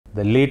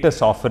The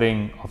latest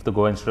offering of the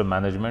Goa Institute of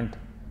Management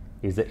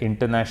is the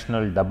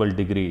International Double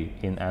Degree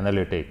in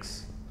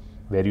Analytics,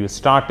 where you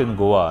start in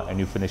Goa and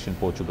you finish in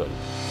Portugal.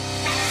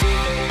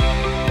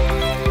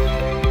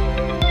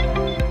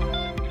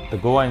 The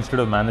Goa Institute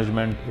of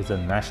Management is a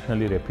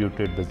nationally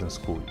reputed business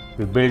school.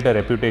 We built a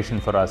reputation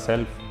for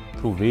ourselves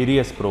through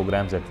various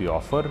programs that we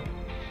offer.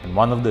 And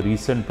one of the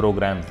recent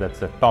programs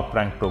that's the top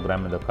ranked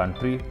program in the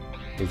country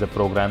is a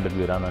program that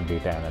we run on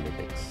data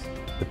analytics.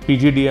 The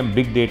PGDM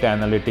Big Data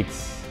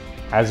Analytics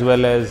as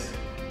well as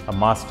a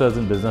Masters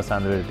in Business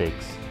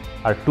Analytics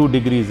are 2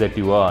 degrees that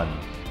you earn.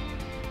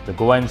 The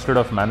Goa Institute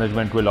of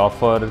Management will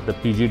offer the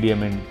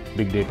PGDM in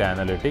Big Data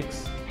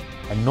Analytics,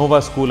 and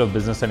Nova School of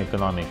Business and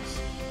Economics,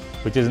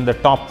 which is in the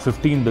top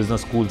 15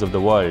 business schools of the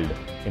world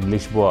in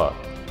Lisboa,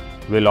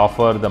 will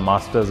offer the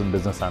Masters in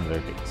Business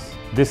Analytics.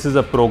 This is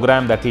a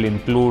program that will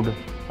include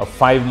a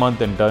 5-month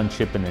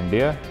internship in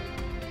India,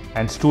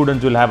 and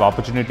students will have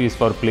opportunities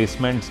for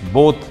placements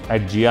both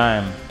at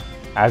GIM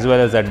as well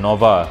as at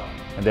Nova,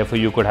 and therefore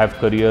you could have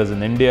careers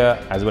in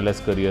India as well as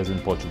careers in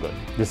Portugal.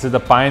 This is the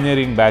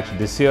pioneering batch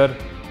this year,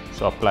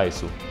 so apply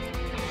soon.